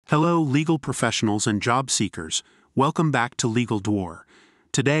Hello, legal professionals and job seekers. Welcome back to Legal Dwar.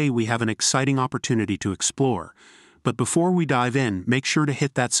 Today we have an exciting opportunity to explore. But before we dive in, make sure to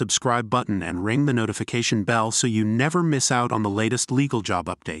hit that subscribe button and ring the notification bell so you never miss out on the latest legal job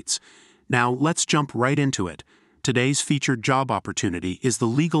updates. Now, let's jump right into it. Today's featured job opportunity is the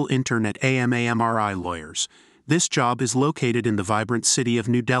Legal Intern at AMAMRI Lawyers. This job is located in the vibrant city of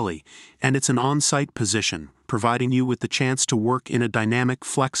New Delhi, and it's an on-site position, providing you with the chance to work in a dynamic,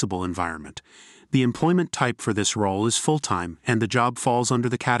 flexible environment. The employment type for this role is full-time, and the job falls under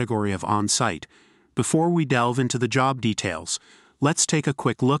the category of on-site. Before we delve into the job details, let's take a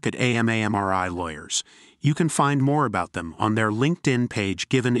quick look at AMAMRI Lawyers. You can find more about them on their LinkedIn page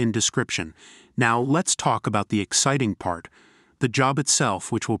given in description. Now, let's talk about the exciting part, the job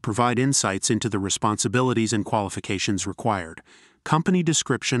itself, which will provide insights into the responsibilities and qualifications required. Company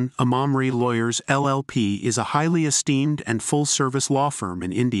description: AMAMRI Lawyers LLP is a highly esteemed and full-service law firm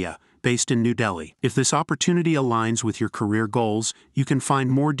in India, based in New Delhi. If this opportunity aligns with your career goals, you can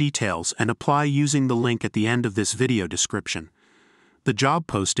find more details and apply using the link at the end of this video description. The job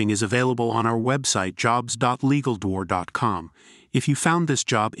posting is available on our website jobs.legaldwar.com. If you found this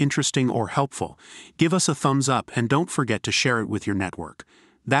job interesting or helpful, give us a thumbs up and don't forget to share it with your network.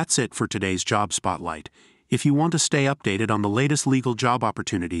 That's it for today's Job Spotlight. If you want to stay updated on the latest legal job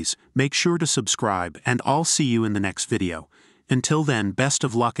opportunities, make sure to subscribe, and I'll see you in the next video. Until then, best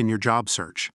of luck in your job search.